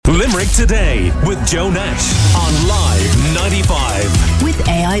Limerick Today with Joe Nash on Live 95. With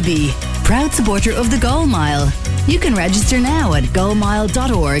AIB, proud supporter of the Goal Mile. You can register now at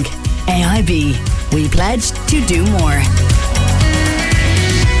goalmile.org. AIB, we pledge to do more.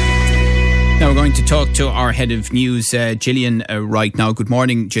 Now we're going to talk to our head of news, Gillian, right now. Good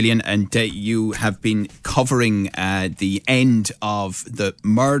morning, Gillian. And you have been covering the end of the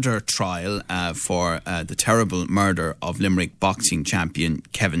murder trial for the terrible murder of Limerick boxing champion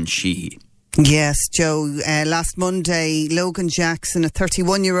Kevin Sheehy. Yes, Joe. Last Monday, Logan Jackson, a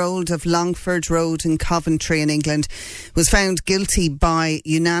 31-year-old of Longford Road in Coventry in England, was found guilty by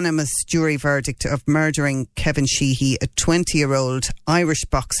unanimous jury verdict of murdering Kevin Sheehy, a 20-year-old Irish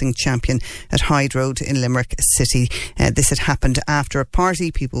boxing champion at Hyde Road in Limerick City. This had happened after a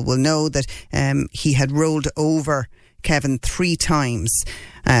party. People will know that he had rolled over Kevin 3 times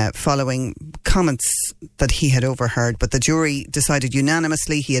following comments that he had overheard, but the jury decided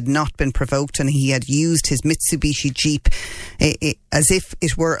unanimously he had not been provoked and he had used his Mitsubishi Jeep as if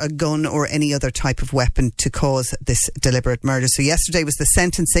it were a gun or any other type of weapon to cause this deliberate murder. So yesterday was the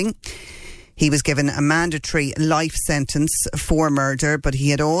sentencing. He was given a mandatory life sentence for murder, but he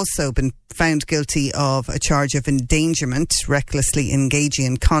had also been found guilty of a charge of endangerment, recklessly engaging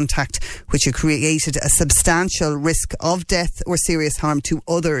in contact which had created a substantial risk of death or serious harm to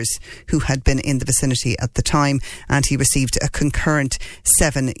others who had been in the vicinity at the time, and he received a concurrent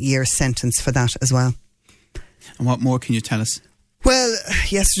 7-year sentence for that as well. And what more can you tell us? Well,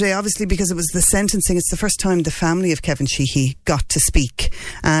 yesterday, obviously, because it was the sentencing, it's the first time the family of Kevin Sheehy got to speak,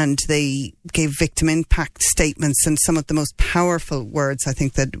 and they gave victim impact statements, and some of the most powerful words I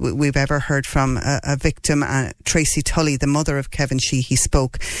think that we've ever heard from a victim. Tracy Tully, the mother of Kevin Sheehy,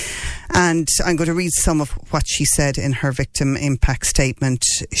 spoke, and I'm going to read some of what she said in her victim impact statement.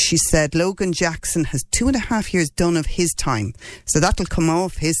 She said, Logan Jackson has 2.5 years done of his time, so that'll come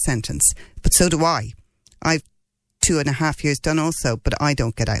off his sentence, but so do I. I've 2.5 years done also, but I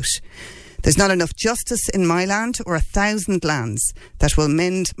don't get out. There's not enough justice in my land or 1,000 lands that will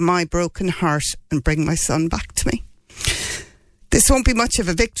mend my broken heart and bring my son back to me. This won't be much of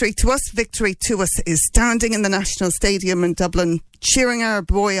a victory to us. Victory to us is standing in the National Stadium in Dublin, cheering our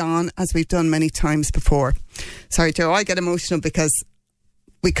boy on as we've done many times before. Sorry, Joe, I get emotional because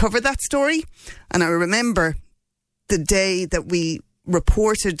we covered that story, and I remember the day that we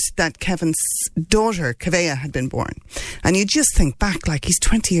reported that Kevin's daughter, Kavea, had been born. And you just think back, like, he's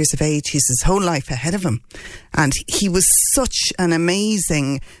 20 years of age, he's his whole life ahead of him. And he was such an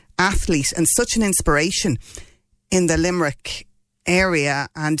amazing athlete and such an inspiration in the Limerick area.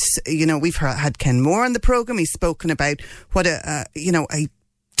 And, you know, we've had Ken Moore on the programme. He's spoken about what a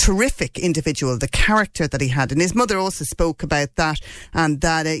terrific individual, the character that he had. And his mother also spoke about that, and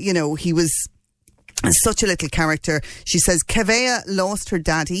that, he was such a little character. She says Kavea lost her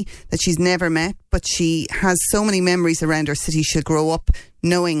daddy that she's never met, but she has so many memories around her city. She'll grow up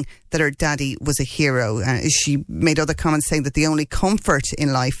knowing that her daddy was a hero. She made other comments saying that the only comfort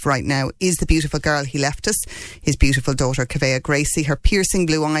in life right now is the beautiful girl he left us, his beautiful daughter Kavea Gracie, her piercing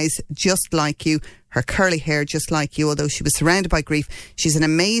blue eyes just like you, her curly hair just like you. Although she was surrounded by grief, she's an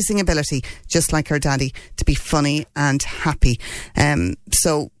amazing ability, just like her daddy, to be funny and happy.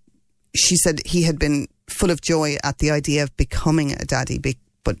 So she said he had been full of joy at the idea of becoming a daddy,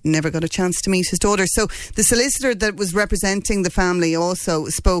 but never got a chance to meet his daughter. So the solicitor that was representing the family also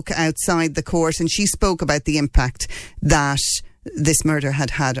spoke outside the court, and she spoke about the impact that this murder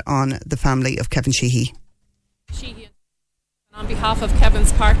had had on the family of Kevin Sheehy. On behalf of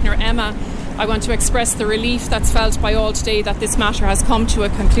Kevin's partner Emma, I want to express the relief that's felt by all today that this matter has come to a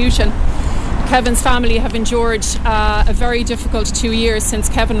conclusion. Kevin's family have endured a very difficult 2 years since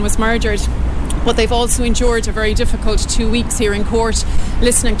Kevin was murdered, but they've also endured a very difficult 2 weeks here in court,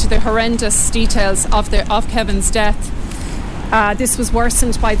 listening to the horrendous details of Kevin's death. This was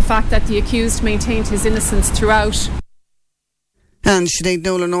worsened by the fact that the accused maintained his innocence throughout. And Sinead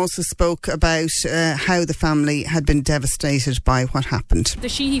Nolan also spoke about how the family had been devastated by what happened. The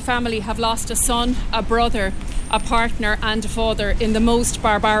Sheehy family have lost a son, a brother, a partner and a father in the most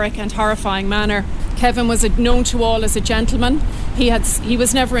barbaric and horrifying manner. Kevin was known to all as a gentleman. He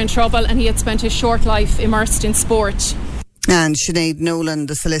was never in trouble, and he had spent his short life immersed in sport. And Sinead Nolan,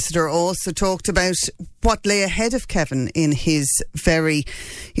 the solicitor, also talked about what lay ahead of Kevin in his very,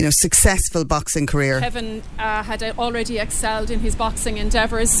 successful boxing career. Kevin had already excelled in his boxing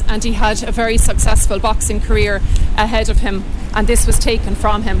endeavours, and he had a very successful boxing career ahead of him, and this was taken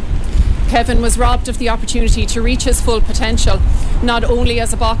from him. Kevin was robbed of the opportunity to reach his full potential, not only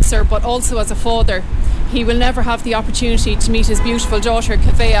as a boxer but also as a father. He will never have the opportunity to meet his beautiful daughter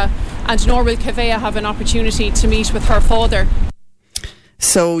Kavea, and nor will Kavea have an opportunity to meet with her father.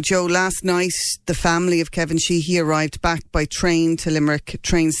 So, Joe, last night the family of Kevin Sheehy arrived back by train to Limerick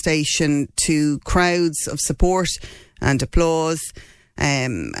train station to crowds of support and applause.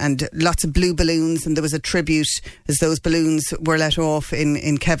 And lots of blue balloons, and there was a tribute as those balloons were let off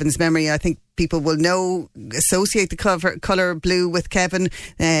in Kevin's memory. I think people will associate the colour blue with Kevin.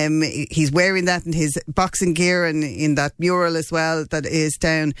 He's wearing that in his boxing gear and in that mural as well that is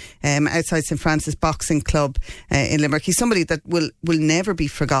down outside St Francis Boxing Club in Limerick. He's somebody that will never be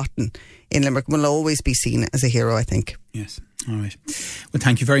forgotten in Limerick, will always be seen as a hero, I think. Yes. All right. Well,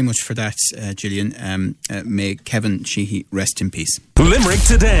 thank you very much for that, Gillian. May Kevin Sheehy rest in peace. Limerick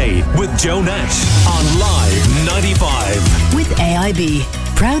Today with Joe Nash on Live 95. With AIB,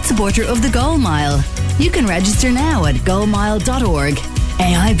 proud supporter of the Goal Mile. You can register now at goalmile.org.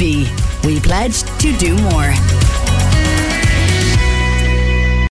 AIB, we pledge to do more.